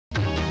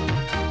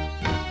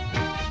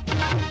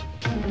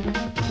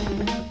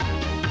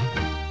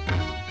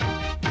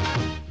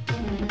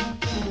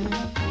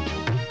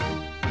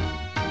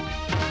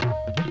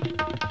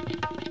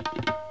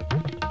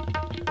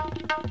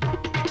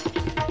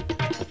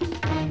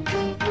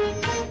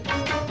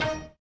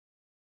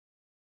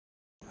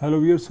Hello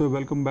viewers, so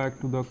welcome back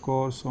to the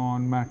course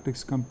on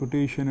matrix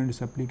computation and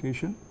its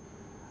application.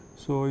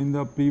 So in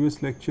the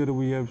previous lecture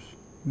we have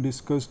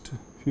discussed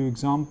few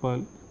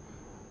examples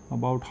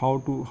about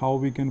how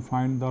we can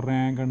find the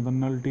rank and the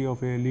nullity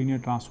of a linear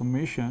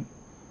transformation.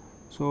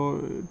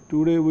 So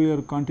today we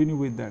are continue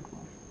with that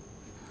one.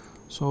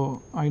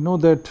 So I know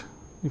that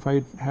if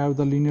I have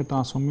the linear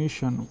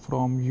transformation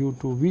from U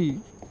to V,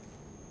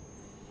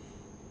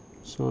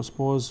 so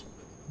suppose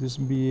this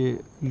be a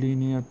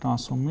linear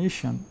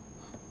transformation,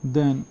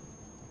 then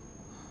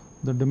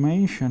the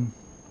dimension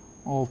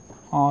of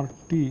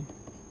RT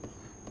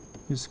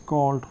is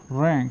called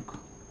rank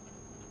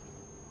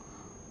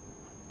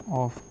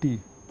of T,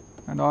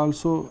 and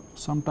also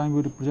sometimes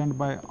we represent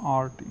by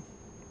RT,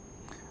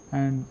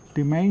 and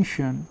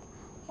dimension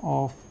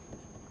of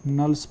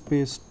null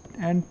space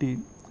NT,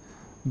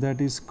 that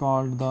is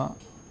called the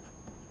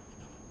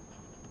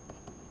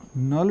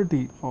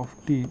nullity of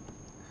T,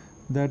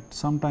 that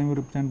sometimes we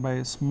represent by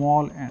a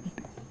small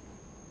nt.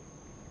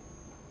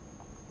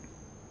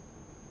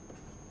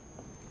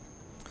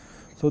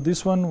 So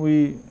this one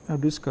we have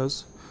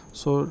discussed.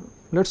 So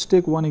let us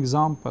take one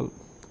example.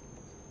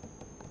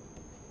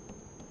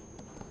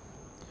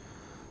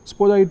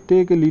 Suppose I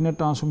take a linear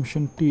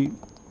transformation T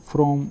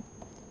from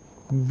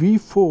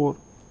V4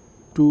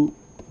 to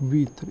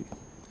V3.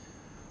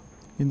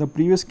 In the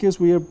previous case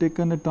we have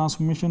taken a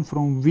transformation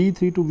from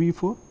V3 to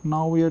V4,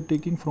 now we are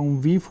taking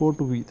from V4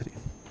 to V3.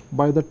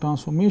 By the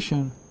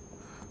transformation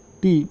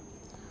T,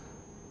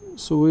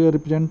 so we are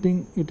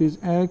representing it is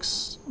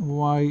x,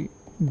 y,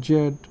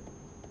 z,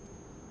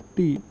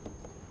 T.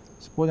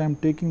 Suppose I am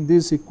taking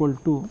this equal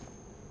to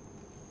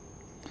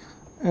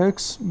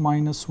x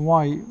minus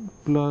y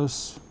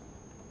plus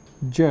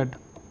z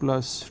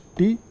plus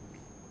t,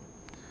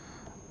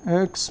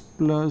 x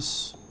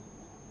plus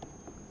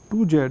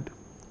 2z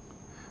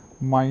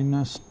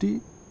minus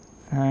t,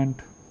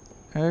 and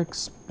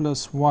x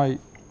plus y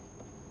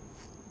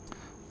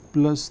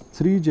plus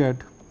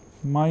 3z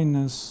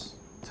minus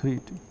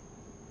 3t.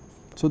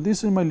 So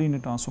this is my linear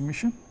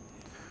transformation.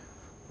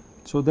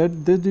 So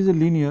that this is a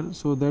linear,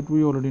 so that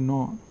we already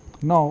know.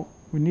 Now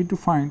we need to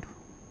find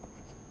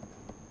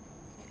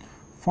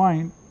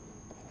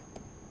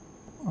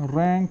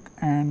rank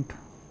and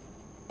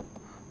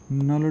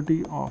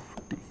nullity of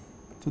T.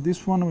 So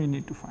this one we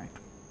need to find.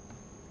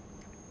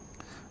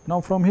 Now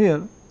from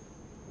here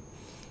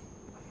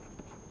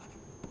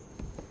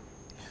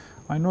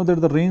I know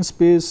that the range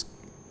space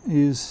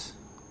is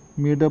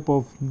made up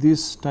of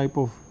this type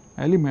of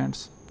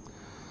elements.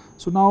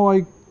 So now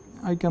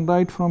I can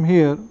write from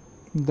here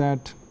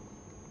that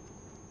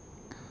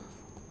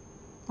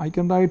I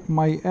can write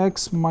my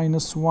x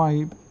minus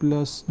y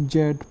plus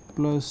z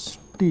plus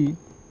t,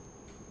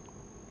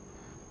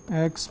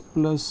 x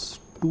plus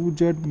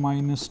 2z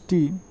minus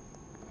t,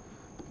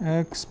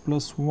 x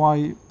plus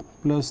y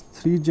plus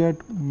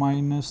 3z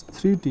minus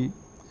 3t.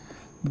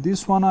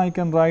 This one I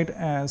can write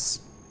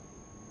as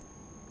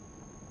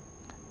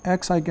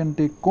x I can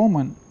take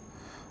common.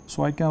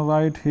 So I can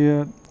write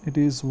here it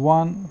is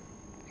 1,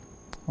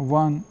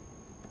 1,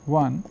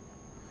 1.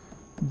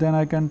 Then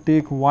I can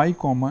take y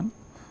common.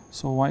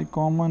 So y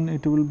common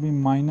it will be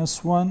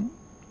minus 1,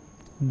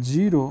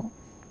 0,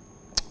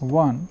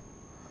 1,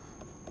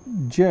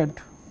 z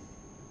it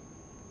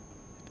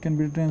can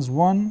be written as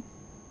 1,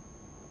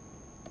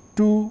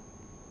 2,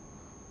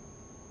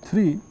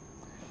 3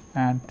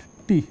 and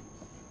t.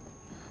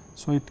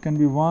 So it can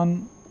be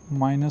 1,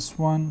 minus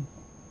 1,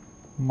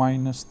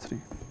 minus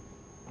 3.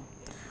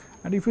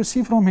 And if you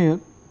see from here,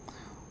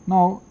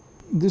 now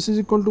this is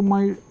equal to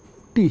my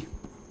t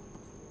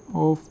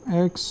of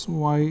x,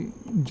 y,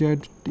 z,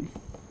 t.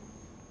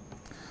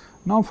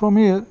 Now from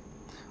here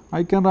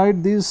I can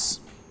write this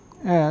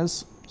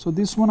as, so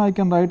this one I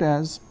can write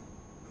as,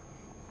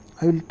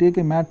 I will take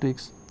a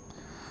matrix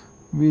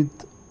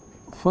with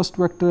first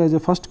vector as a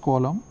first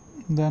column,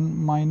 then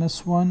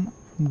minus 1,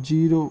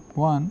 0,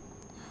 1,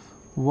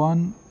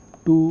 1,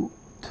 2,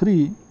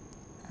 3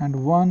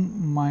 and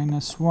 1,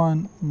 minus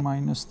 1,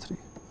 minus 3.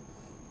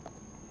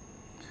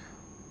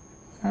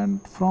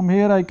 And from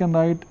here I can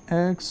write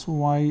x,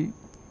 y,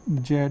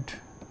 z,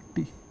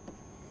 t.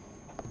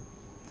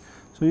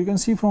 So you can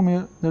see from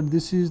here that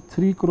this is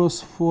 3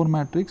 cross 4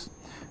 matrix,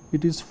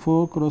 it is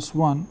 4 cross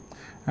 1,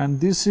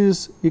 and this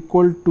is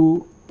equal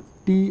to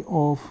t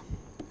of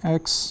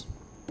x,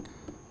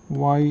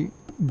 y,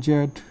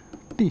 z,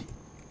 t.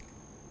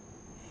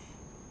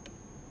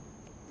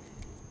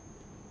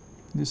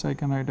 This I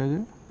can write as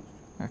a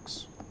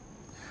x.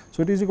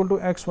 So it is equal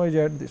to x, y,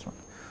 z, this one.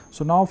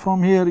 So now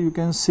from here you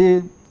can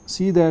see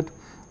that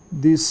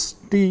this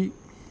T,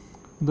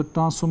 the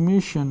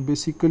transformation,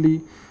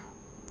 basically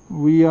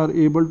we are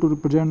able to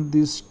represent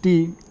this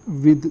T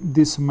with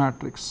this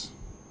matrix,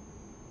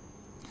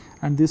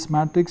 and this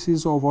matrix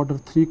is of order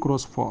 3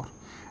 cross 4,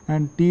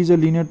 and T is a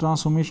linear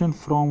transformation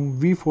from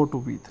V4 to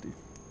V3.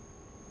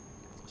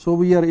 So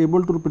we are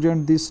able to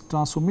represent this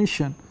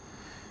transformation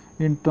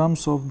in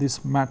terms of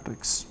this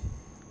matrix.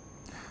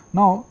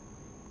 Now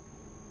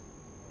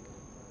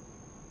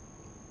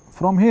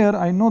from here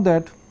I know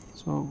that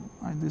So,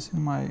 this is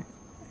my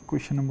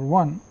equation number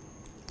 1.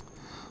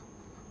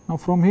 Now,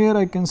 from here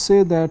I can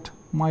say that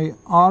my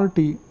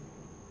RT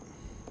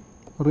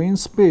range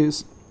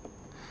space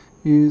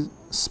is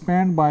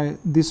spanned by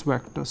these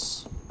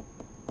vectors.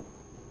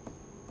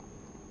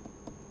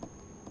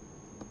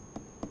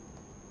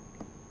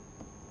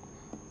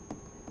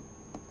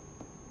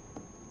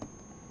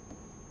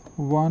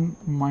 (1,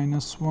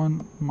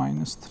 -1,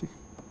 -3).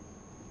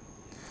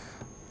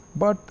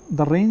 But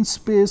the range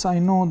space I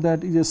know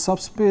that is a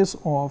subspace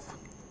of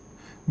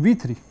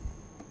V3.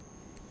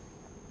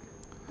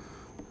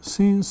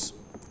 Since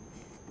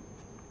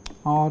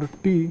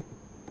RT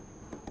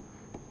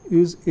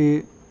is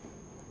a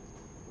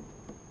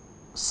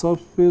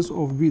subspace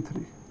of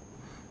V3.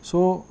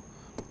 So,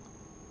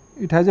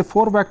 it has a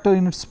 4 vector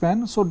in its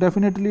span. So,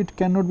 definitely it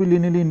cannot be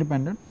linearly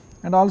independent,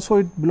 and also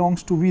it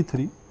belongs to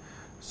V3.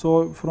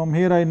 So, from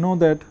here I know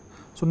that.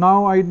 So,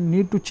 now I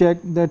need to check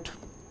that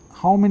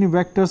how many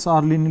vectors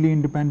are linearly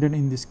independent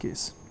in this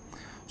case.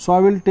 So, I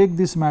will take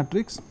this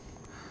matrix.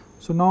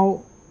 So,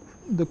 now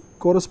the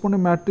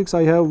corresponding matrix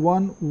I have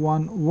 1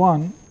 1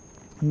 1,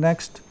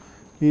 next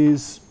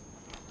is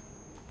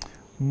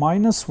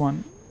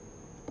 -1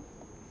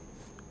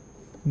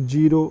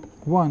 0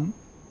 1,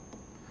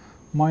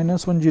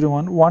 -1 0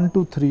 1, 1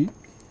 2 3,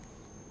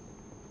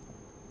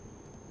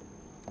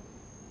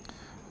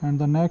 and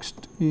the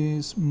next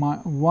is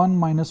 1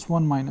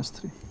 -1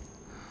 -3,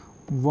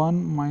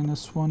 1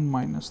 -1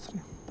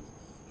 -3.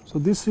 So,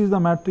 this is the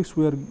matrix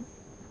we are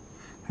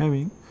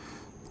having.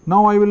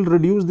 Now, I will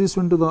reduce this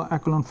into the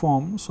echelon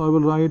form. So, I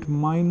will write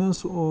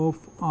minus of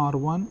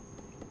R1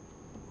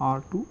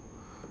 R2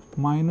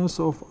 minus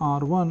of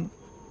R1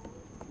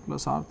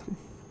 plus R3.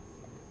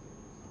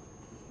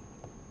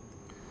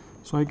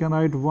 So, I can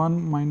write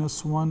 1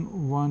 minus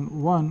 1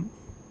 1 1.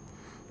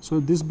 So,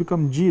 this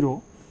becomes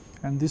 0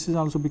 and this is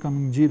also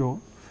becoming 0.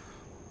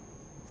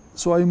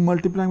 So, I am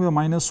multiplying with a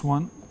minus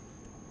 1.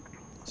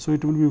 So,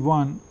 it will be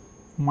 1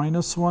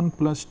 minus 1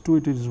 plus 2,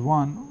 it is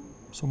 1.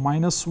 So,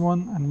 minus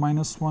 1 and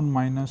minus 1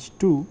 minus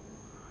 2,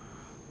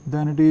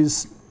 then it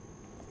is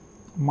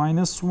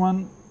minus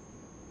 1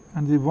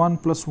 and the 1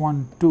 plus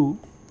 1 2,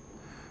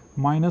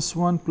 minus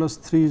 1 plus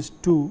 3 is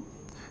 2,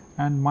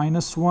 and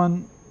minus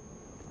 1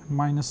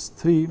 minus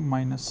 3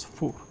 minus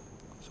 4.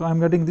 So, I am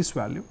getting this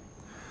value.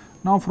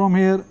 Now, from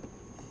here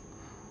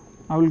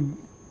I will,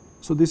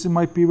 so this is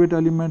my pivot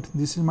element,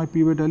 this is my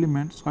pivot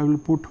element. So, I will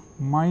put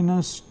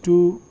minus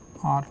 2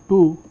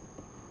 R2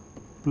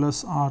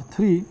 plus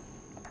R3.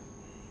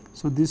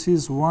 So, this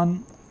is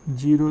 1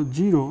 0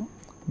 0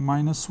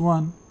 minus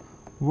 1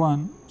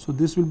 1. So,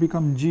 this will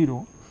become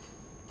 0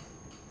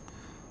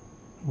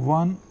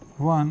 1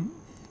 1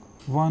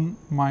 1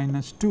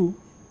 minus 2,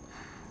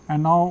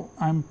 and now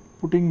I am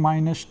putting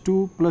minus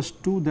 2 plus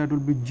 2, that will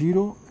be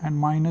 0, and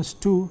minus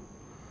 2.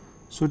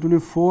 So, it will be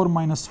 4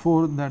 minus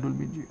 4, that will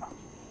be 0.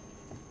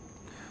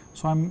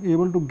 So, I am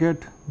able to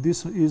get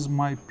this is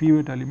my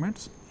pivot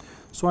elements.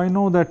 So, I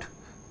know that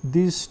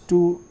these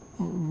two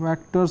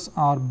vectors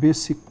are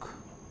basic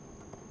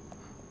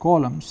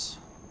columns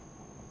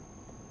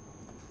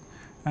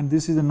and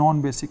this is a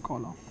non-basic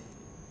column.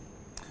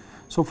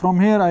 So, from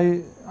here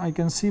I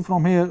can see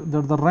from here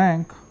that the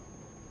rank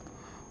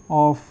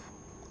of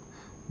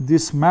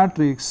this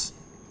matrix,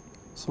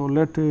 so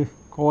let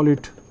call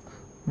it,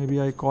 maybe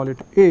I call it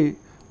A.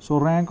 So,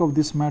 rank of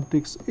this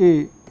matrix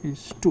A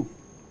is 2,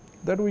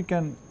 that we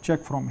can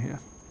check from here.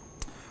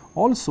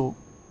 Also,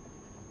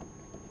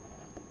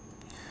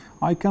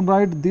 I can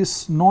write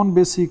this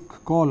non-basic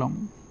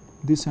column,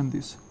 this and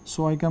this.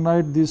 So, I can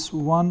write this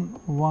 1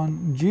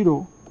 1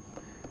 0,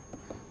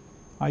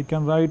 I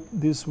can write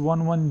this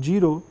 1 1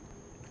 0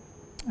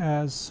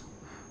 as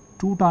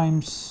 2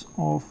 times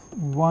of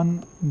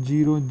 1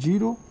 0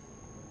 0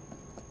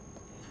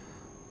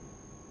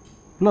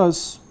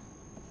 plus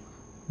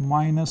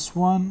minus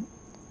 1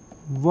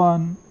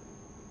 1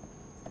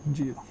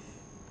 0.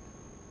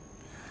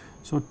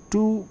 So,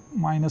 2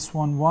 minus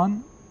 1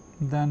 1,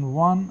 then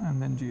 1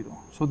 and then 0.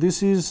 So,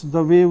 this is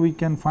the way we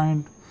can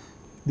find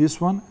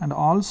this one, and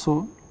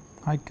also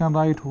I can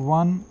write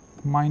 1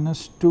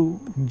 minus 2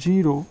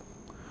 0.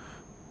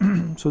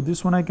 So,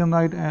 this one I can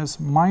write as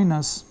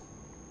minus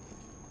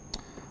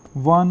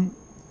 1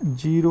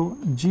 0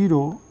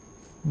 0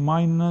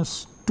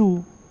 minus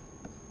 2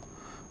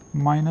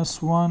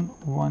 minus 1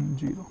 1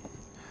 0.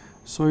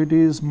 So, it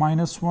is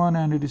minus 1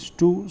 and it is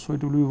 2. So,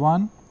 it will be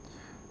 1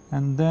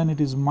 and then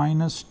it is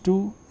minus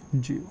 2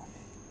 0.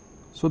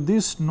 So,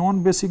 this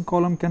non-basic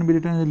column can be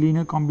written as a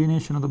linear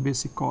combination of the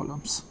basic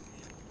columns.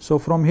 So,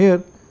 from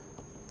here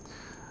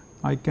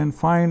I can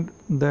find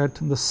that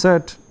the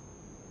set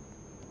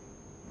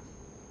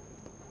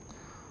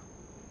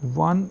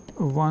 1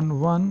 1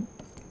 1,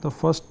 the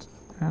first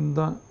and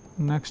the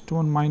next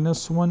one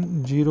minus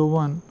 1 0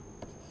 1.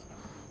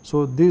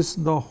 So, this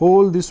the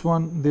whole this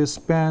one they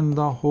span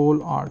the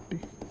whole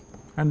RT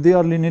and they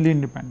are linearly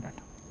independent.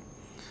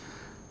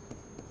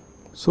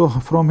 So,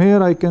 from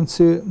here I can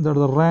say that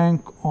the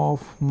rank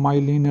of my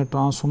linear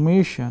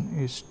transformation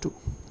is 2.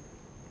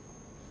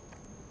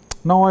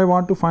 Now I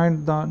want to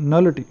find the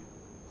nullity.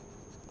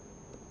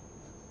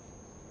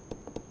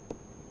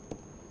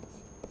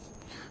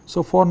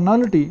 So for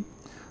nullity,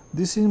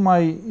 this is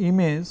my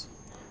image,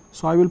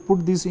 so I will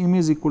put this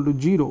image equal to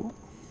 0.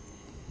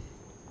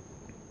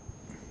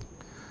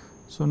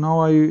 So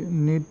now I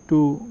need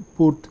to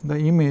put the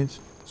image,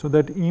 so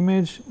that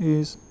image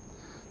is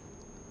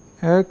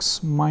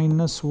x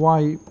minus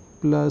y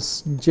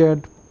plus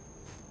z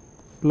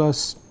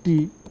plus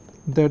t,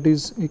 that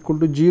is equal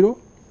to 0.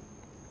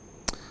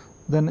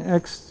 Then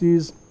x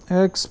is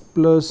x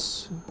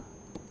plus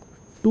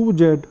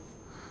 2z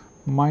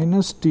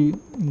minus t,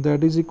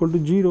 that is equal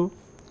to 0,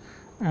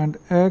 and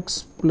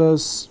x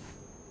plus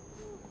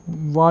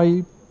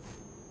y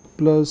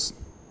plus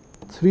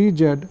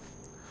 3z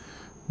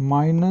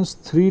minus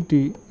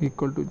 3t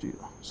equal to 0.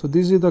 So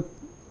these are the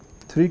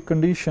three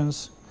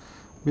conditions.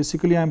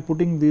 Basically I am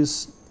putting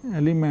this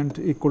element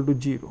equal to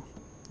 0,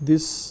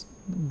 this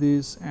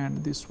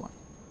and this one.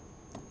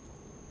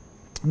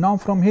 Now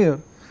from here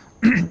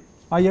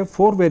I have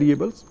 4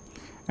 variables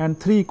and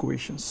 3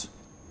 equations,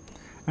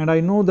 and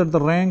I know that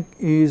the rank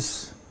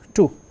is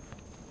 2.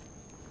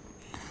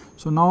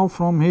 So now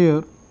from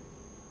here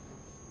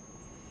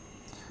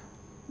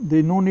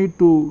there no need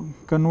to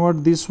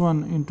convert this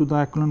one into the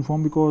echelon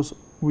form, because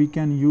we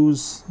can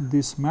use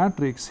this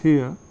matrix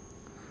here.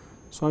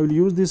 So I will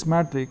use this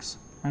matrix,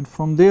 and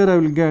from there I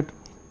will get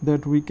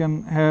that we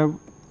can have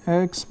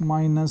x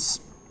minus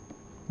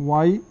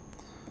y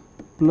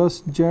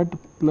plus z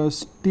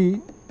plus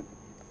t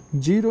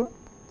 0,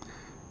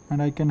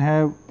 and I can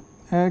have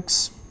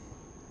x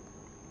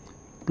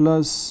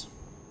plus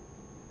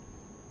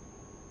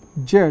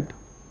z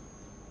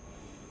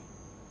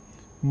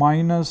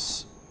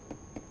minus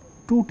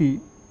 2t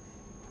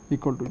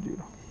equal to 0.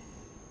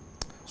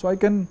 So I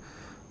can,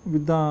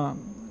 with the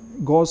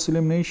Gauss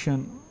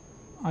elimination,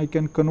 I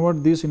can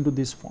convert this into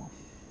this form,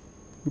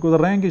 because the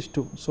rank is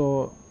 2.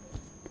 So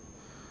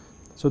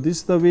this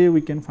is the way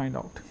we can find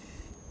out.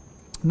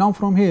 Now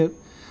from here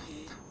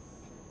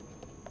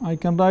I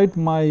can write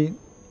my,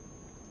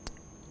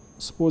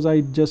 suppose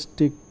I just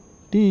take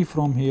t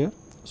from here.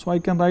 So I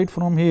can write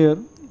from here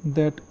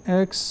that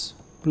x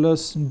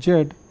plus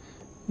z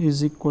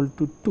is equal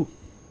to 2,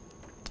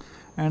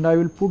 and I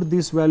will put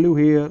this value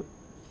here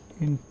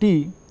in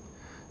t.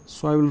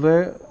 So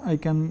I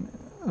can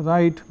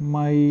write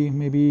my,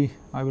 maybe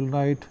I will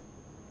write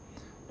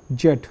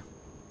z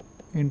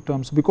in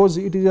terms, because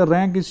it is a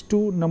rank is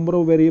 2, number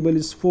of variable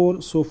is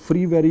 4, so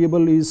free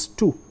variable is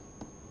 2.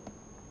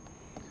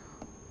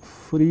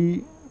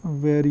 Free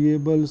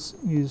variables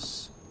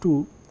is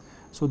 2,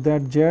 so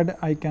that z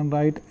I can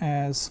write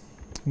as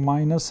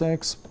minus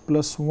x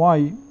plus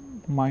y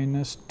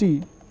minus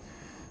t.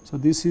 So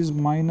this is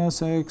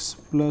minus x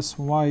plus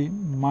y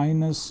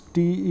minus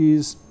t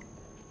is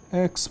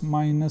x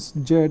minus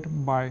z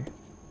by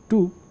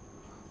 2,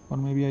 or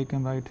maybe I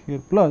can write here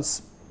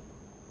plus.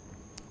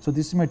 So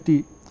this is my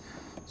t.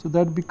 So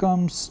that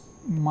becomes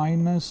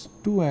minus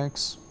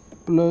 2x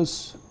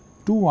plus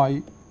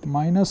 2y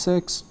minus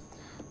x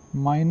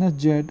minus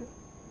z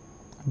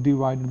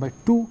divided by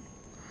 2,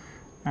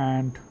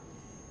 and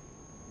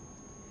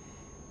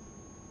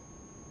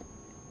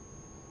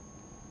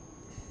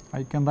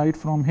I can write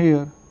from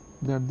here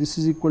that this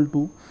is equal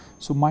to,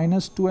 so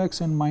minus 2x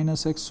and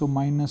minus x, so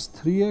minus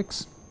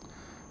 3x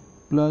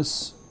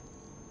plus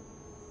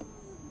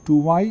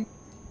 2y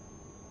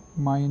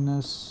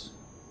minus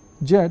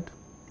z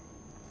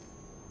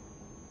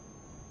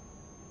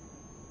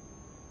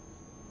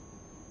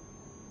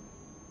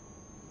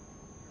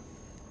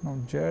now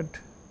z,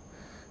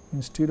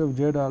 instead of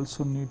z I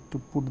also need to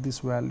put this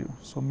value.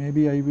 So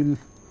maybe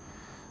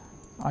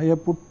I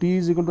have put t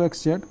is equal to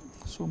xz,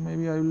 so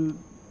maybe I will,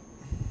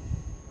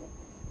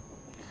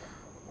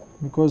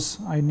 because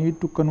I need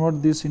to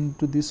convert this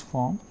into this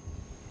form.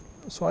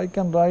 So I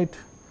can write,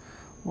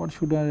 what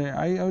should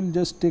I will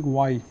just take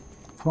y.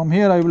 From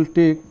here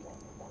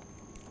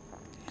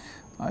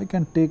I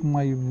can take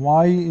my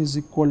y is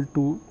equal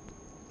to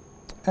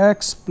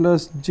x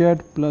plus z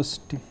plus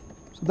t.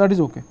 So that is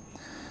okay.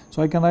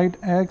 So I can write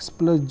x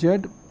plus z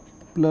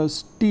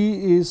plus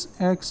t is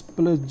x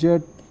plus z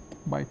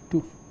by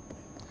 2,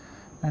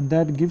 and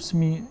that gives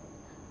me,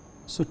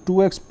 so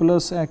 2x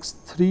plus x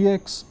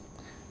 3x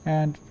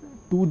and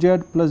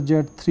 2z plus z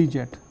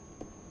 3z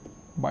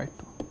by 2.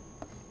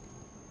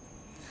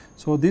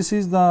 So this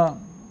is the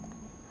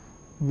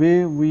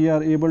way we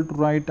are able to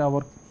write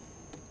our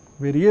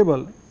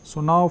variable.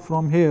 So now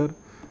from here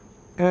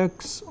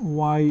x,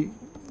 y,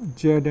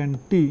 z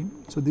and t,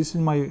 so this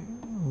is my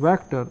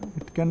vector.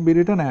 It can be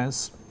written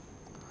as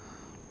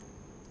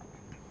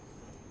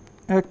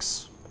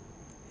x,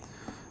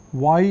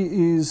 y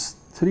is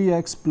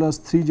 3x plus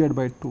 3z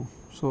by 2.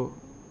 So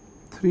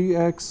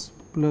 3x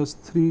plus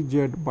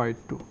 3z by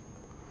 2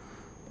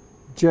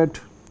 z,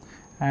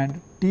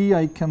 and t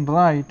I can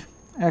write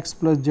x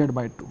plus z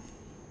by 2,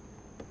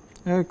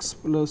 x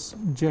plus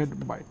z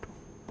by 2,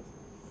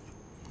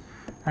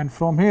 and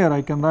from here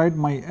I can write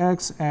my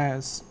x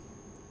as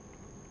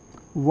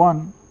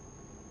 1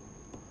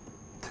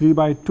 3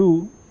 by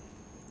 2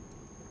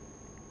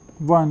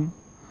 1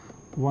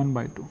 1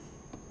 by 2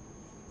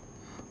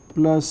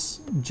 plus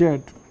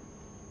z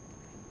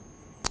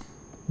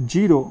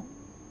 0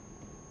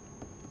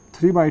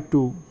 3 by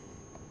 2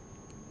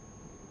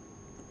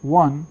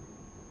 1,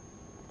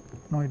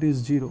 no it is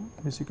 0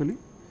 basically,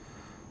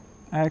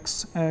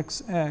 x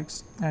x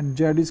x, and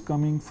z is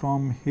coming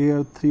from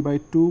here 3 by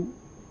 2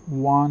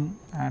 1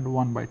 and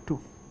 1 by 2.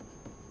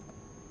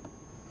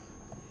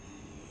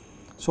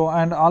 So,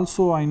 and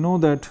also I know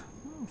that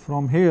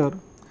from here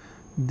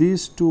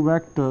these two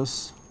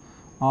vectors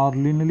are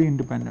linearly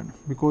independent,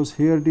 because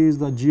here it is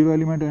the 0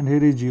 element and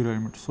here is 0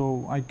 element.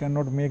 So, I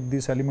cannot make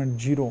this element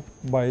 0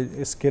 by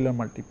a scalar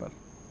multiple.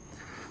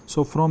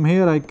 So, from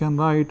here I can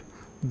write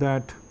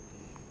that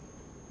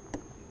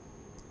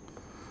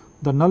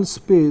the null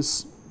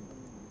space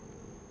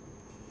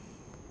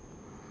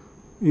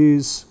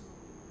is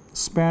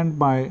spanned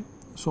by,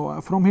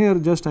 so from here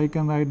just I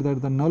can write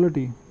that the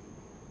nullity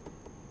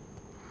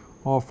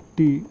of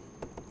T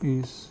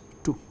is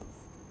 2,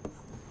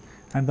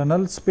 and the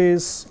null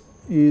space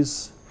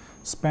is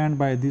spanned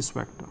by this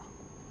vector.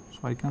 So,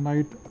 I can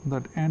write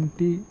that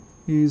NT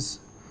is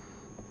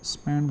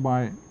spanned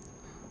by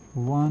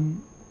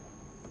 1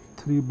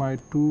 3 by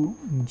 2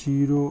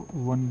 0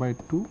 1 by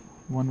 2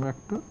 one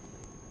vector,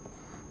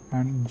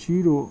 and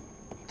 0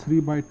 3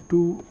 by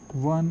 2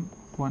 1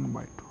 1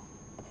 by 2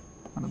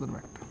 another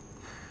vector,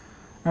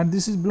 and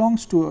this is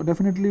belongs to,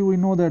 definitely we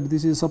know that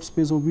this is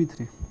subspace of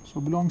V3. So,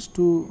 belongs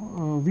to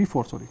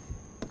V4, sorry,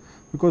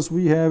 because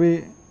we have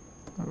a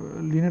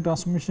linear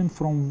transformation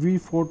from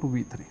V4 to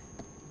V3.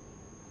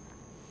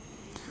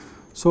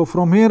 So,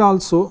 from here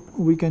also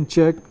we can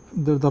check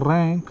that the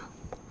rank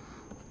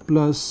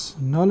plus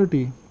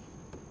nullity,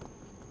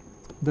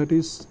 that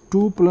is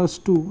 2 plus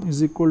 2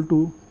 is equal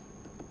to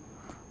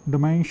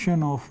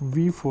dimension of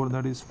V4,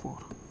 that is 4.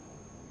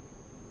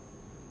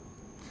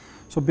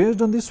 So,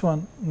 based on this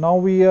one, now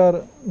we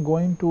are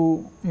going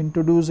to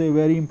introduce a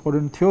very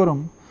important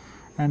theorem,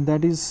 and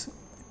that is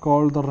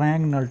called the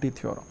Rank-nuility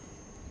theorem.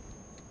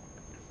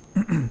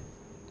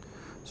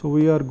 So,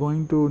 we are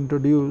going to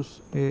introduce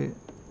a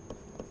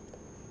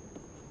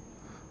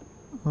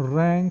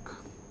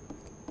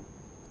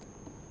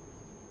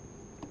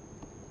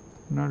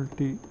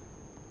Rank-nuility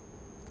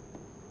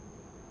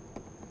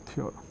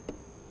theorem.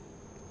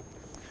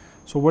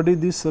 So, what is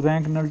this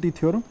Rank-nuility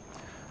theorem?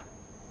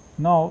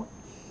 Now,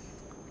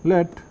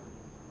 let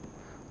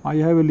I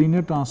have a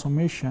linear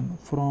transformation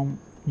from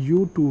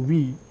U to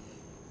V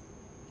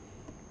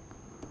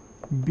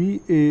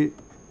be a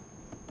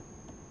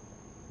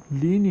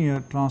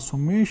linear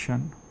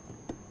transformation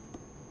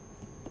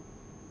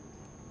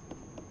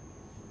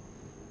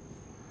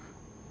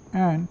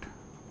and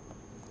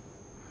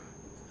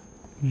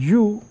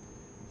U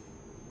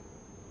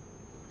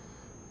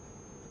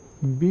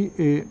be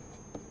a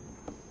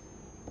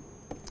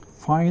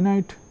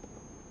finite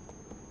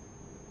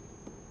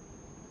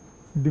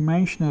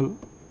dimensional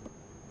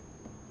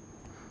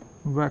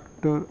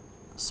vector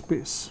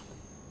space.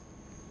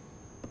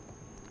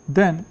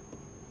 Then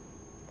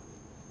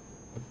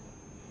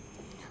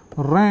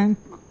rank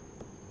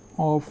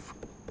of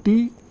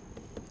T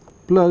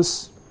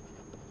plus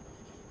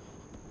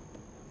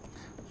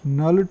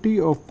nullity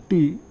of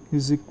T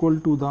is equal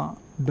to the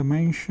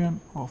dimension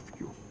of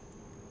U.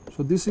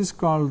 So, this is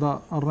called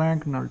the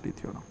rank-nuility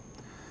theorem.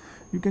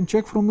 You can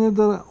check from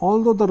there,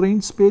 although the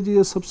range space is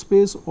a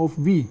subspace of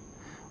V,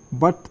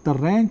 but the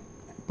rank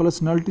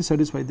plus nullity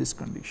satisfy this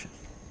condition.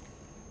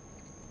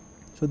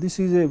 So, this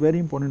is a very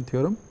important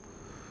theorem.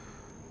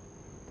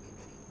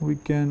 We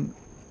can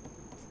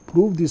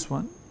prove this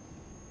one.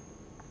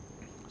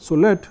 So,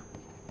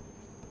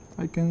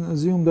 I can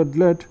assume that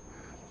let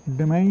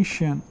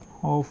dimension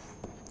of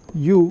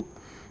U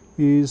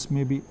is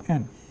maybe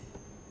n.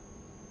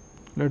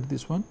 Let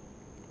this one.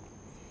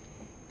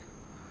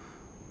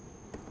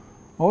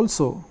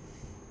 Also,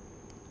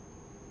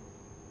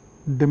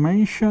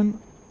 dimension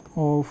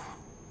of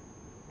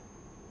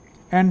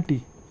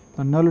NT,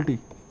 the nullity,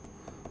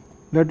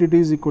 let it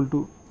is equal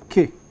to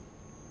k.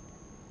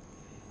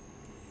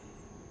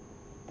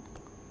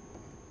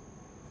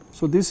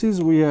 So, this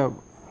is we have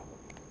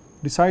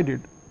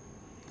decided,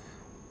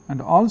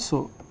 and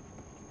also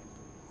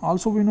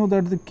we know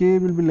that the k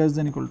will be less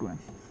than equal to n,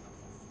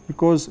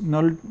 because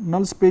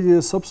null space is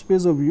a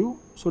subspace of U.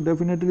 So,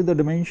 definitely the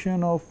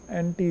dimension of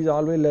NT is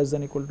always less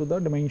than equal to the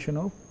dimension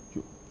of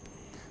U.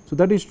 So,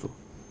 that is true.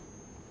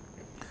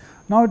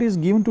 Now, it is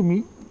given to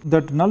me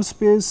that null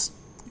space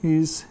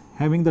is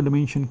having the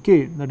dimension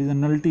k, that is the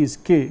nullity is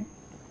k.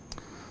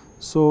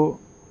 So,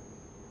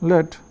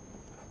 let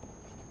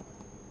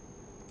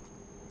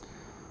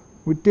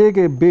we take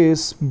a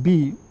base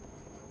B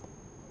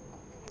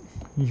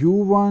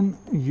U1,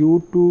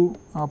 U2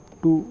 up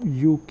to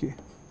UK.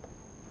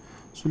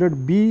 So,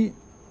 let B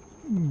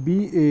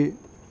be a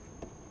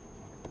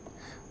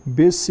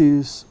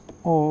basis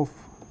of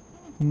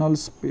null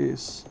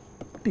space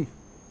T.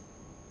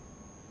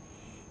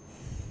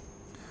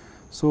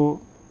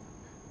 So,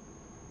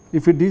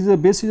 if it is the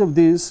basis of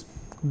this,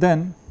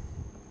 then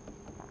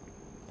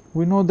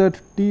we know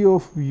that T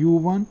of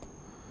U1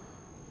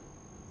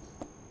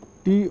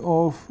 T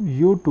of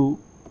u2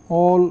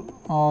 all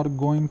are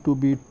going to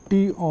be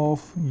T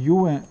of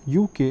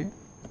uk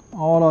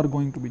all are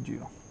going to be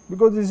 0,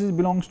 because this is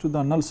belongs to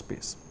the null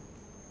space.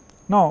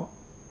 Now,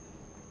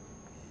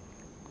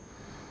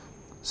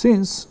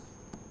 since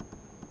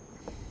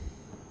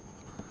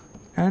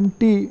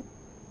NT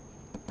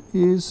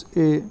is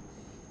a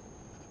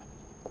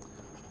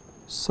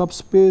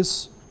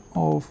subspace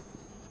of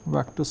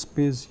vector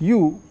space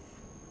U,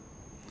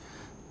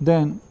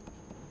 then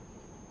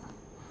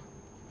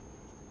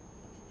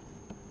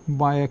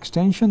by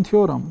extension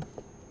theorem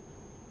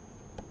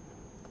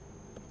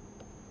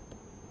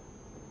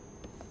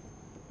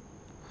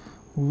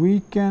we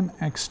can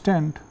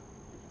extend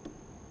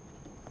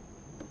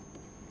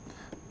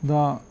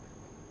the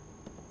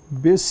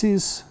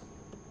basis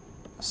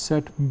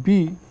set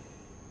B.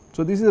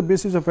 So, this is the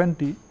basis of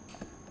NT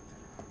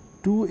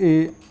to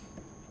a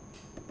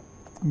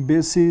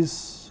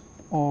basis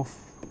of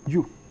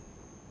U.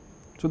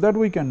 So, that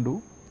we can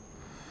do.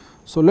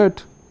 So,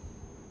 let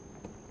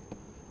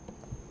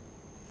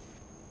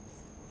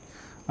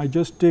I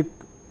just take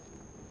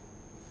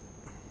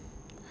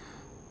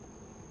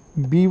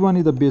B1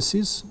 is the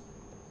basis.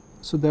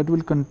 So, that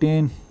will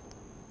contain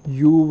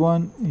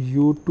U1,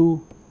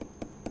 U2,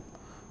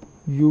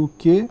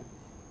 UK,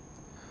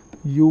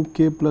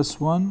 UK plus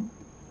 1,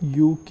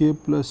 UK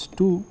plus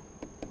 2,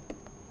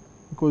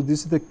 because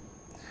this is the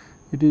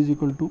it is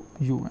equal to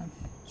UN.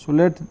 So,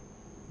 let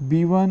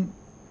B1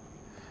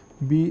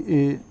 be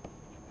a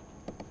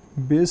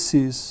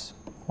basis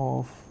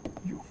of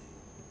U.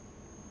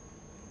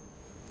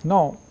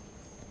 Now,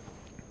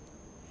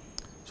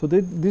 so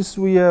this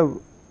we have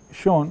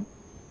shown.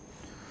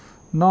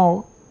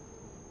 Now,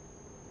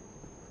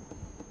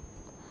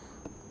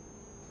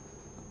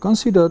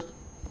 consider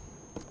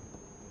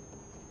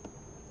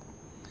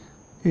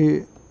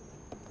a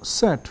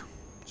set.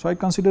 So, I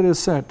consider a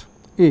set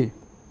A.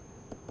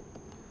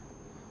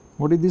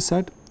 What is this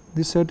set?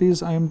 This set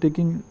is I am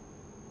taking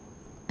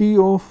T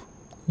of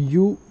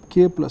u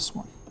k plus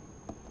 1,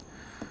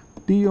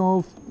 T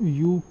of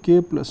u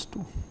k plus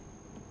 2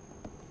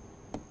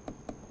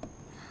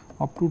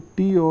 up to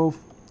T of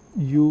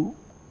u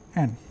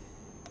n.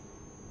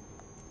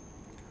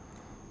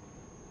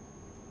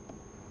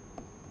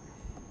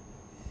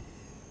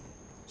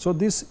 So,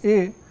 this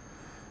A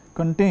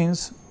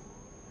contains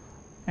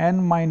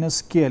n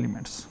minus k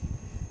elements.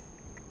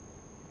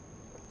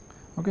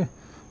 Okay.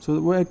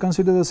 So, I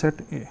consider the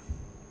set A.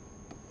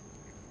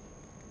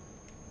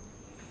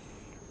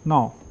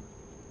 Now,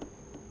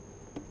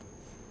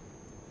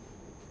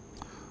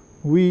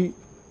 we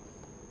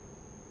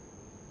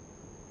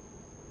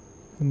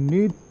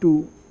need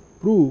to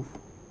prove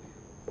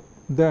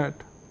that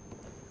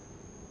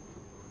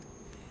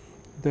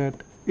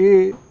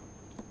A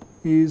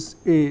is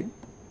a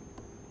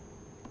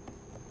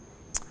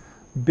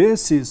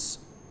basis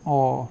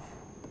of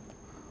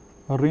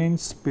range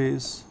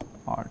space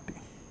R T.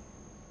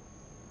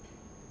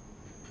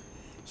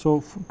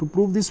 So, to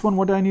prove this one,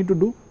 what I need to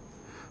do?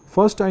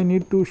 First, I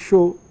need to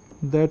show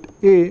that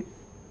A,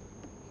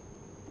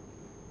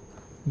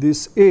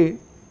 this A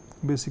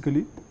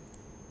basically,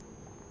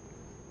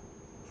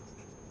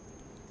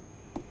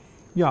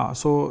 yeah.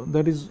 So,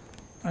 that is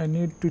I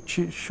need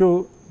to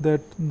show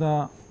that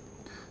the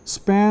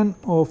span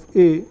of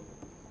A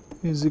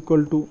is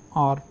equal to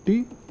R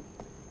T,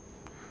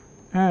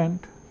 and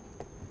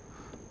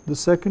the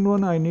second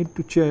one I need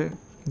to check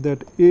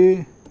that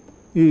A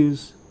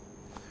is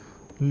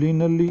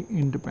linearly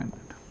independent.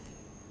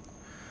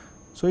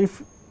 So,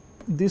 if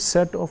this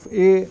set of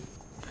A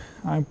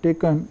I have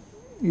taken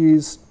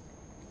is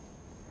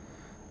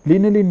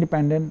linearly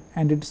independent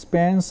and it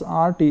spans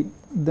R T,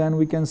 then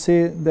we can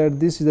say that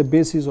this is the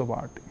basis of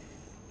R T.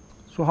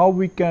 So, how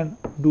we can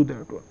do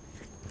that one?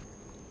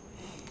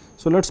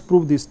 So, let us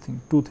prove this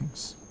thing, two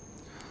things.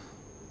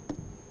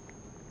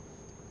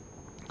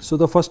 So,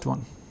 the first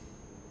one,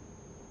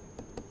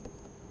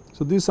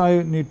 so this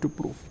I need to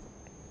prove.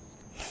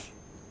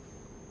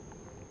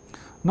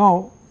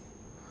 Now,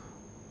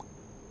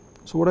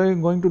 so what I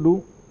am going to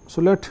do?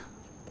 So, let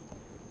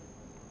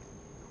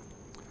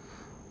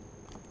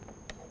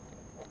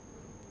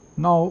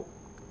now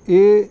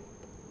A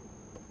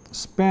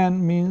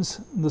span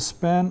means the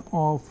span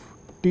of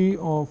T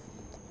of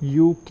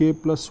u k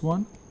plus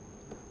 1,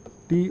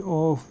 T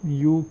of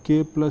u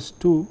k plus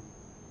 2,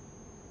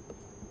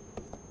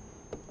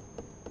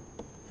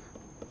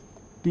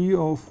 T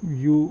of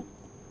u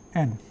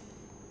n.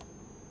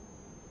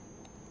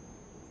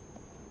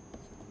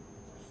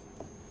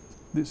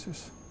 This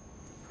is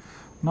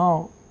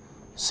now,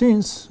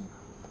 since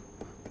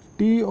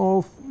T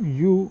of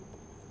u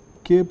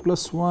k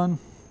plus 1,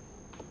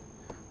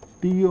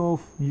 T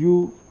of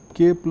u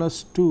k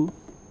plus 2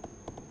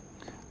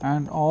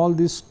 and all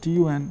this T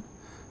u n,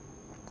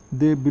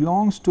 they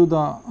belongs to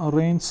the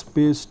range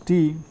space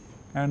T,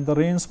 and the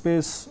range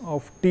space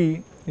of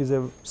T is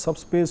a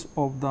subspace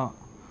of the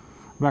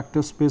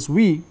vector space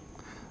V.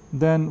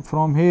 Then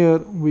from here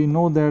we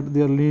know that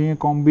their linear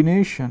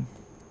combination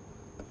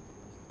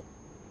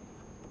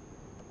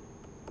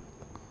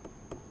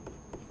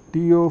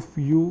T of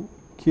u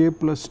k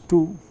plus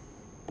 2.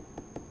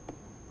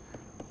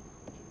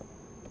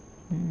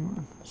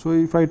 So,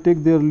 if I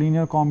take their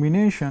linear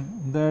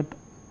combination, that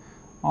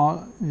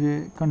are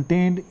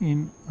contained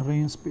in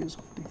range space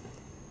of T,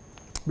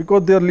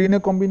 because their linear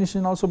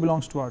combination also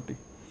belongs to R T.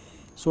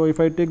 So, if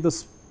I take the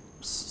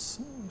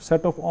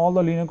set of all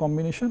the linear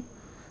combination,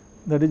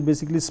 that is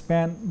basically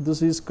span,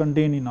 this is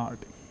contained in R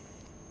T.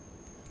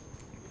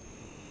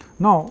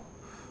 Now,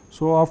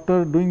 so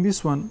after doing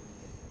this one,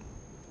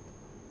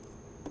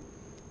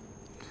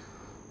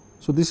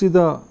 so this is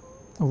the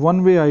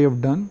one way I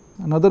have done.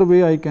 Another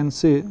way I can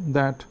say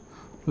that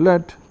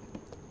let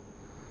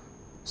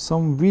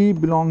some V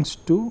belongs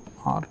to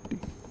R T.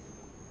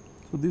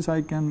 So, this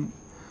I can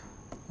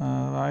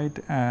write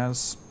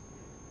as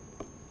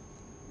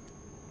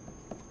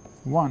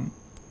 1.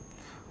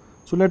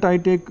 So, let I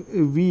take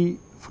a V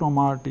from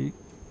R T,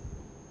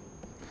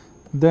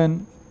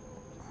 then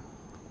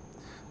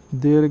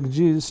there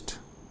exists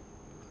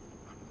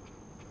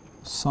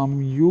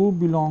some u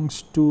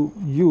belongs to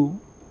u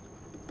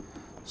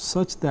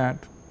such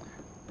that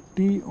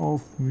T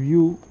of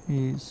u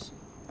is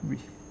V.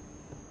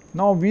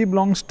 Now, V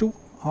belongs to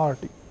R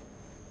T.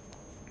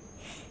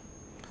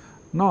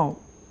 Now,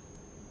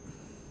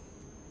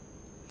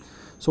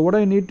 so what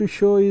I need to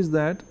show is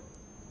that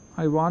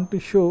I want to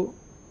show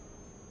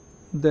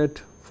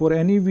that for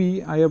any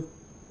V I have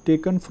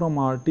taken from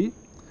R T,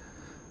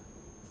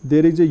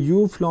 there is a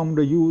u from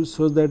the u,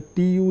 so that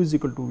T u is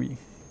equal to V.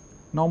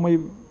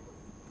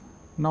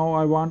 Now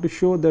I want to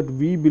show that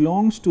V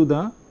belongs to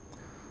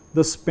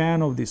the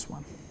span of this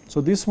one. So,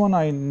 this one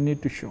I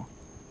need to show.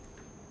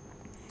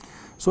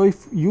 So,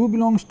 if u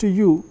belongs to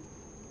u,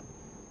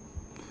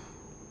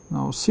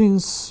 now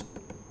since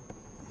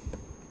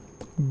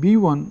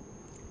B1,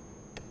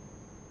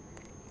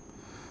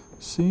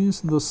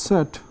 since the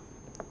set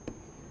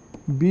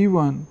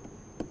B1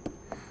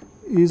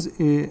 is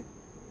a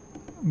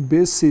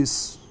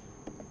basis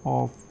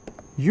of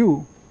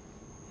u,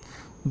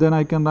 then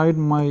I can write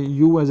my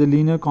u as a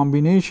linear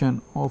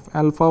combination of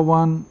alpha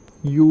 1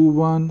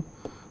 u1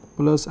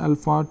 plus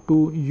alpha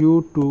 2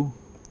 u2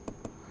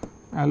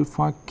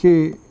 alpha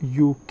k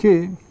uk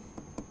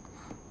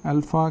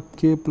alpha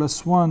k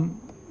plus 1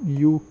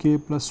 uk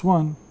plus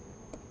 1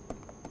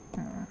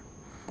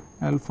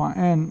 alpha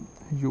n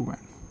un.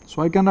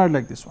 So, I can write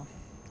like this one,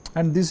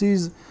 and this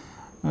is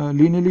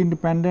linearly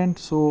independent.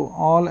 So,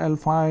 all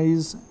alpha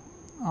i's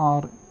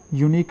are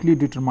uniquely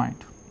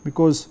determined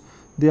because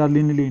they are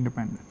linearly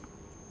independent.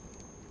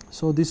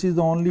 So, this is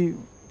the only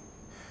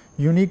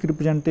unique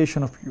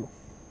representation of u.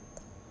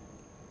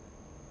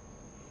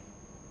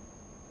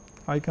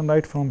 I can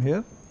write from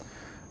here,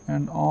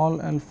 and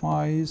all alpha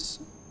i's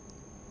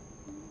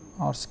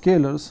are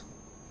scalars.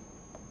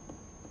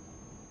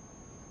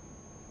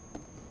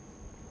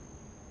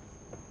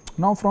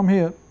 Now, from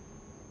here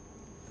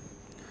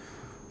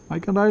I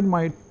can write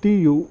my T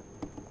u.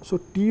 So,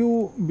 T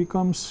u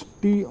becomes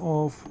T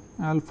of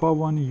alpha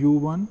 1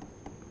 u1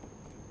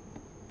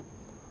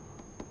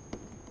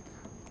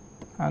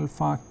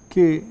 alpha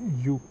k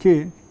uk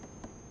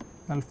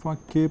alpha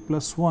k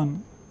plus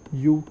 1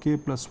 uk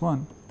plus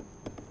 1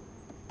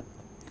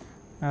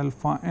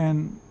 alpha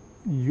n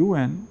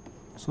un.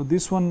 So,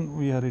 this one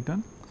we have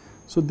written.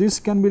 So, this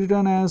can be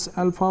written as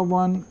alpha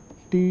 1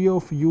 T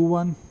of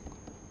u1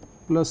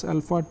 plus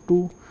alpha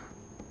 2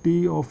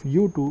 T of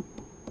u2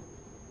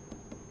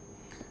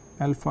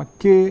 alpha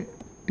k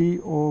T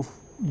of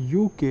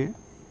uk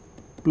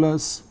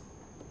plus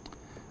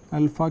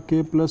alpha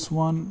k plus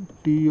 1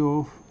 T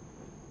of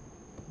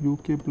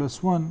uk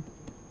plus 1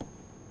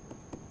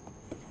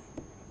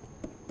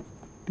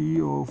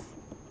 T of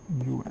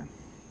un.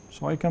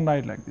 So, I can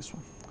write like this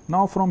one.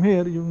 Now, from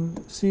here you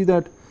see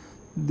that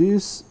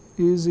this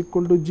is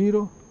equal to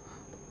 0,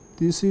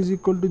 this is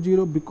equal to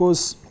 0,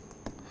 because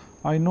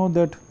I know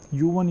that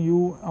u1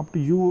 u up to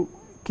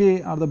uk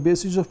are the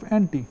basis of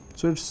nt.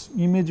 So, its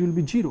image will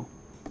be 0.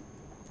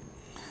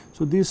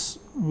 So, this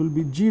will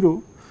be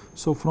 0.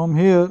 So, from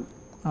here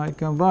I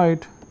can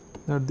write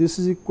that this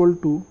is equal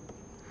to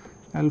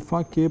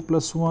alpha k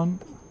plus 1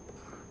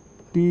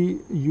 T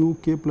u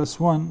k plus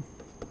 1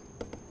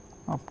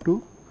 up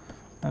to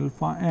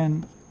alpha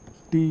n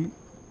T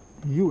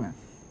u n.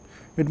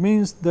 It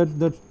means that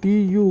the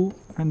T u,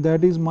 and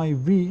that is my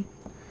V,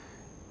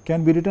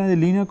 can be written as a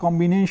linear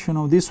combination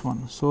of this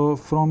one. So,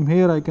 from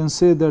here I can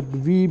say that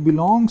V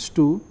belongs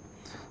to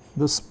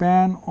the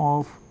span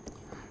of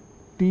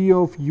T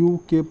of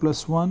u k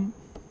plus 1,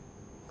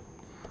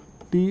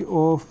 T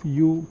of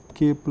u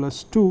k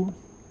plus 2,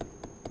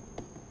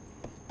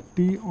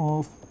 T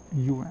of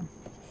u n,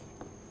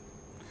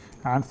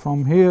 and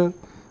from here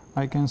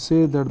I can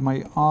say that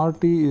my R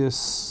T is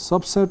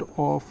subset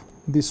of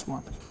this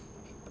one.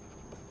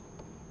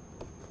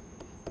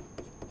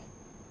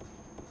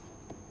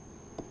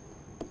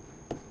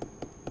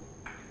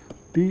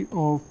 T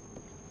of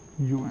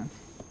u n.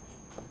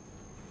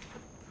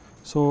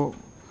 So,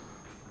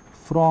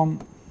 from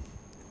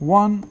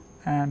 1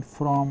 and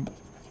from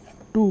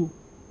 2,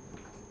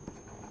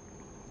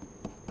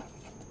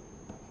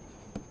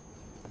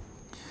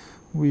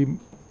 we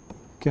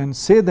can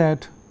say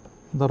that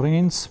the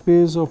range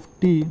space of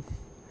T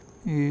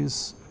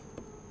is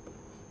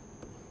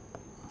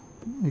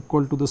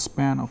equal to the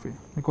span of A,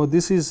 because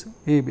this is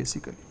A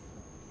basically,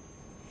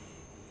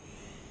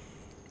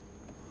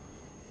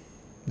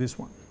 this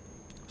one.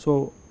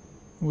 So,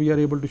 we are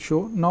able to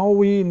show. Now,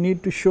 we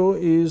need to show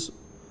is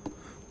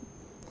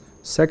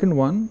second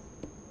one,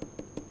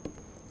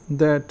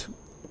 that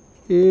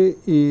A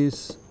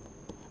is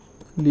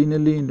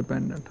linearly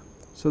independent.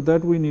 So,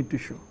 that we need to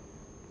show.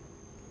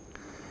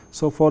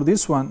 So, for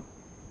this one,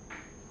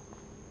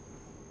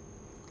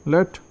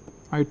 let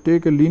I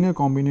take a linear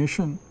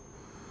combination.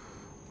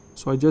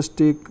 So, I just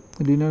take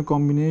a linear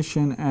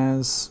combination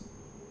as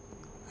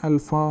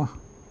alpha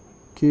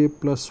k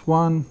plus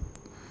 1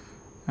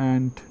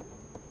 and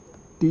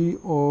T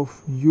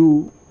of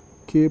u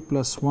k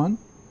plus 1,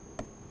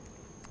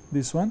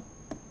 this one,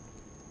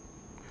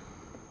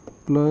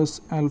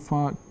 plus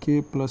alpha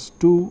k plus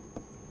 2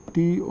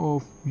 T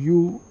of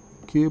u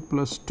k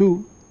plus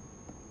 2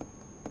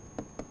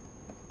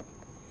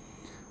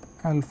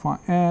 alpha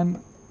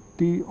n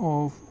T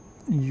of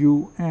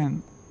u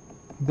n,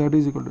 that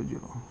is equal to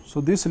 0. So,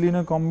 this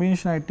linear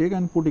combination I take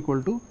and put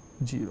equal to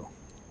 0.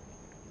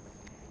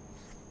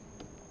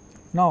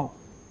 Now,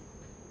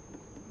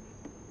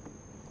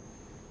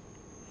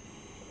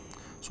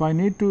 so I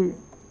need to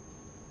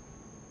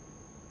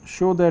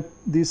show that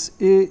this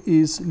A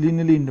is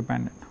linearly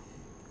independent.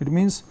 It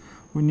means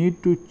we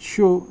need to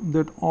show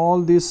that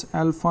all this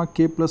alpha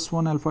k plus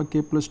 1, alpha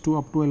k plus 2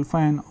 up to alpha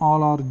n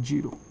all are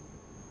 0.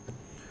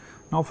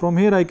 Now, from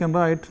here I can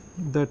write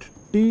that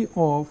T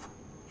of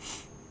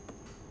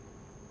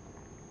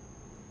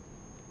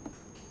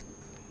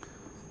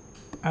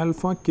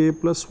alpha k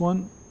plus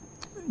 1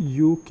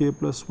 u k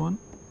plus 1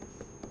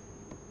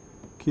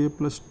 k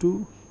plus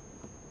 2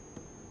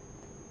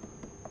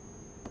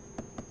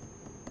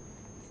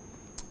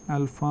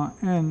 alpha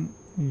n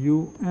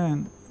u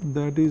n,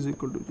 that is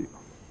equal to 0.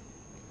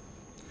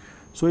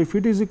 So, if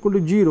it is equal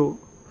to 0,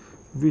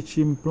 which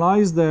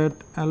implies that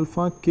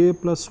alpha k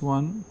plus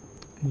 1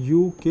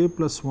 u k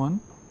plus 1,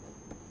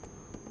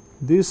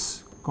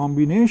 this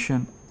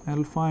combination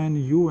alpha n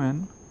u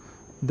n,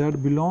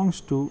 that belongs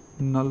to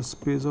null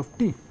space of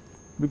T,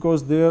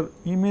 because their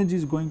image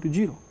is going to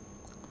 0,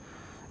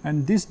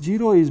 and this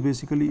 0 is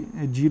basically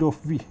a 0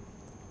 of V.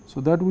 So,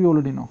 that we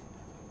already know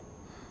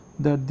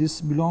that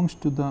this belongs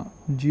to the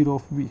 0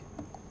 of V.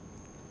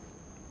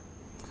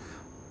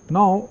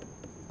 Now,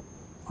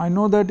 I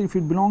know that if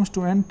it belongs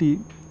to NT,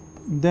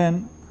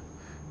 then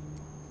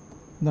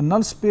the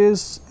null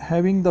space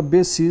having the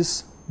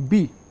basis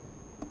B.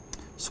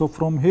 So,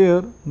 from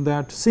here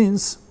that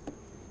since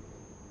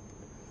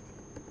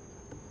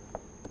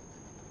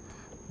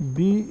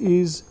B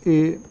is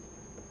a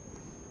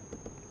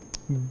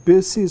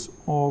basis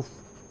of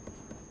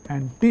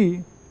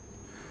NT,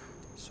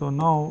 so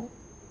now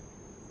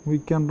we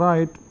can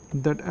write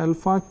that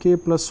alpha k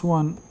plus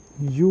 1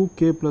 u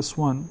k plus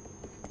 1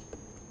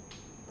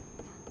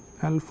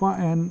 alpha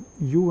n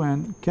u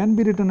n can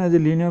be written as a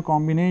linear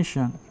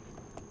combination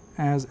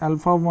as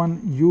alpha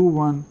 1 u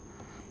 1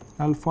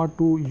 alpha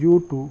 2 u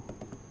 2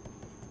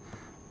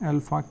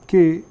 alpha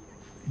k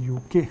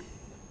u k,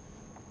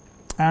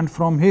 and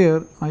from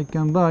here I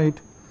can write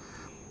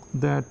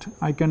that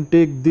I can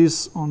take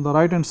this on the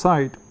right hand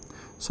side.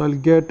 So, I will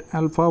get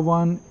alpha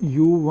 1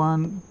 u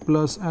 1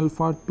 plus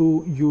alpha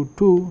 2 u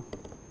 2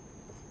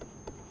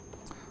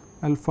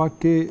 alpha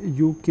k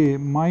u k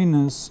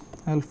minus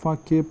alpha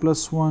k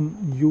plus 1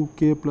 u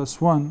k plus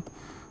 1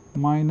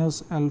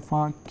 minus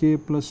alpha k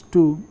plus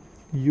 2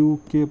 u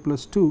k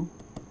plus 2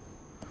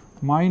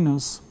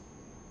 minus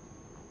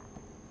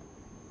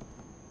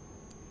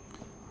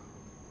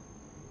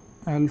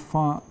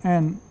alpha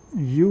n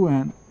u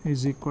n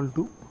is equal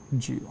to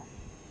 0.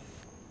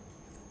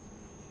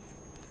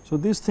 So,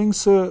 these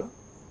things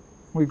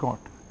we got,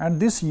 and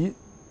this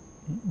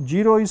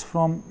 0 is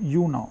from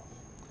U now,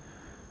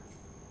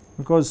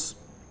 because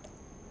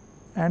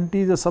NT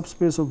is a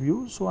subspace of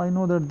U. So, I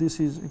know that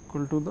this is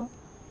equal to the.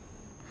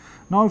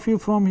 Now, if you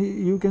from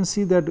you can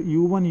see that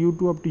U1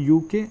 U2 up to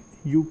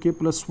UK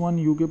plus 1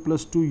 UK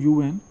plus 2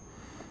 UN.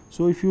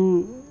 So, if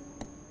you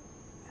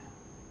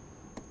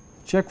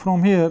check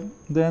from here,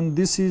 then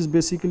this is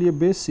basically a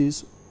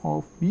basis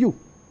of U.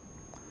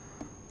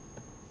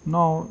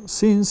 Now,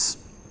 since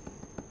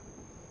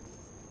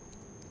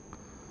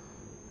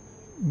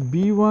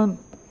B1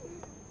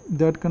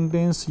 that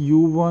contains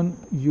U1,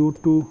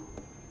 U2,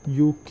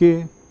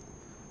 UK,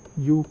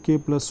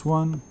 UK plus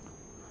 1,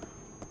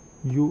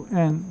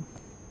 UN,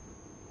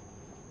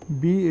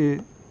 be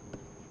a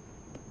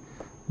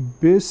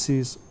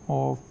basis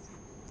of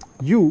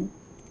U.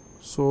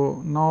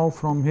 So, now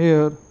from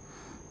here,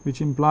 which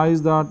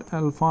implies that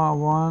alpha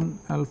 1,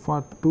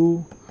 alpha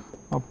 2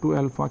 up to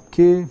alpha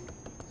k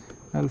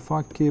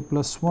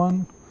plus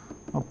 1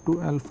 up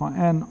to alpha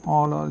n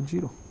all are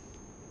 0.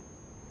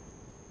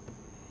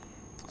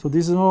 So,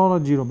 this is all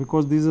are 0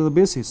 because this is the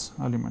basis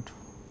element,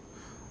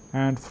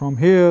 and from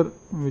here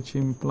which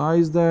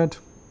implies that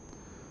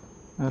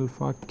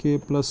alpha k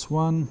plus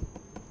 1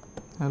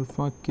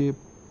 alpha k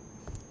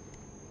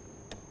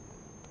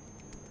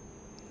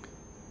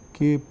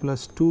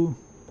plus 2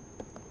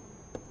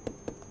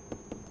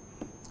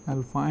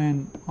 alpha n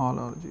all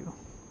are 0,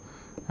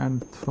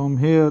 and from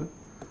here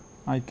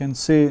I can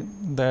say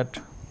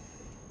that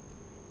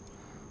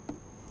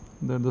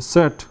the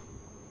set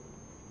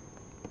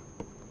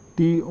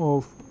T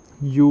of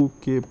u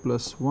k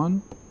plus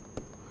 1,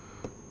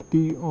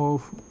 T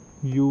of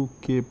u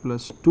k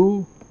plus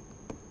 2,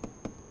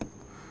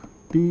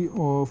 T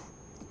of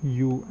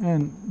u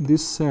n,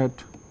 this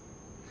set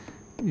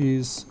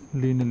is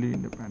linearly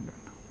independent.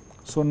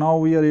 So, now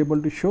we are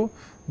able to show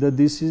that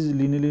this is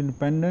linearly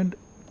independent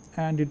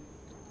and it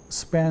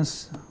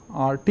spans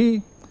R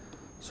t.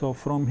 So,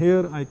 from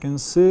here I can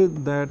say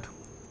that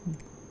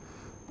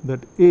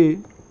A,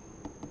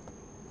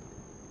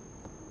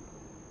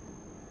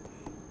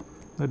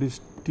 that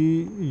is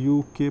T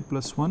u k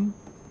plus 1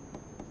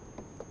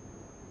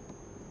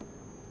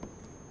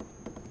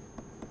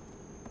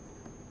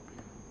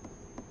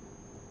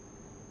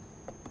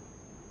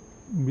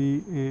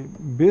 be a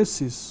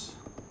basis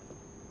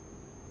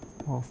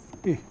of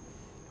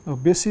a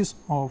basis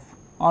of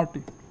R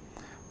t,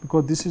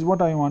 because this is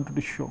what I wanted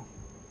to show,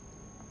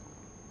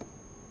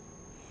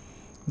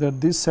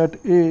 that this set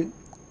A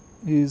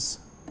is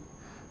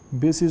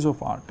basis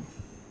of R t.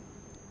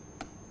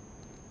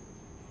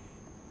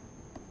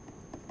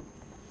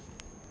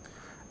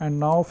 And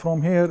now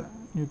from here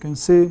you can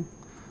say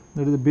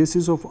that is the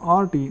basis of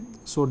R t.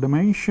 So,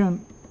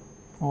 dimension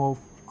of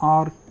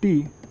R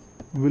t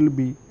will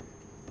be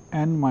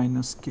n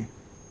minus k,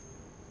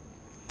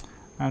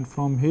 and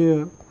from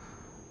here,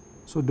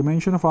 so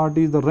dimension of R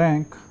t is the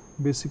rank,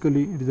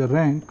 basically it is the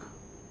rank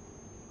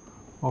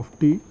of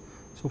t.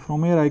 So,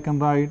 from here I can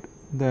write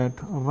that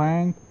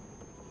rank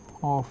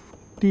of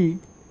t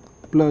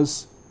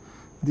plus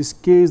this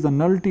k is the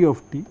nullity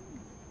of t,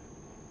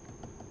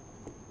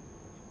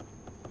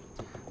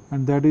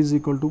 and that is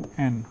equal to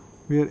n,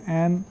 where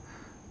n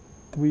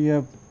we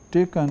have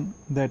taken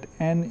that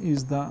n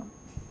is the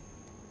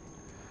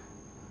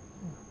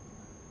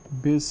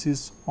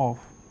basis of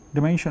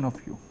dimension of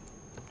u.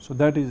 So,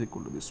 that is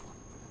equal to this one.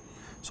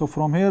 So,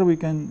 from here we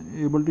can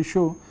able to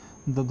show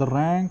that the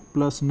rank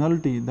plus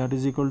nullity, that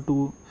is equal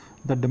to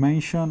the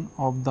dimension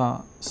of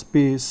the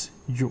space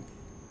u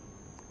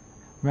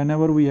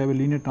whenever we have a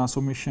linear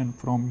transformation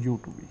from u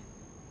to v.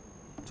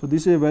 So,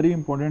 this is a very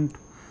important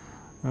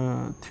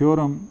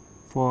theorem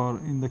for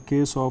in the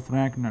case of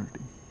rank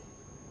nullity.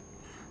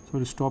 So, we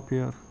will stop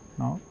here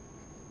now.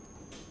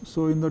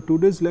 So, in the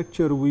today's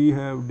lecture we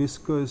have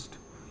discussed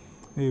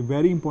a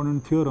very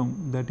important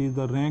theorem, that is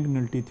the rank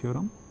nullity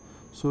theorem.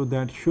 So,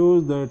 that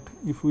shows that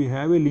if we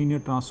have a linear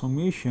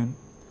transformation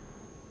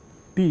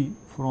T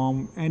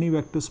from any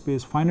vector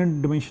space,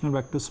 finite dimensional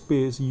vector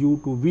space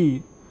u to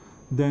v,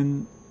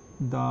 then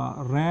the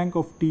rank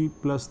of T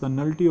plus the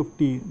nullity of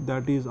T,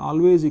 that is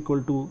always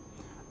equal to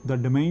the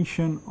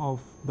dimension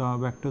of the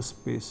vector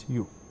space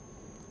u,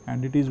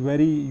 and it is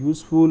very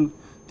useful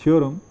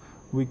theorem.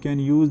 We can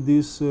use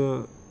this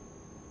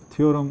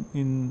theorem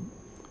in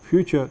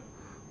future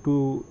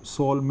to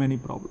solve many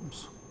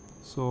problems.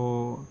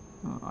 So,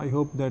 I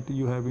hope that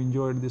you have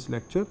enjoyed this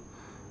lecture.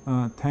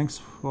 Thanks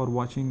for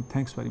watching.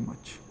 Thanks very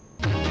much.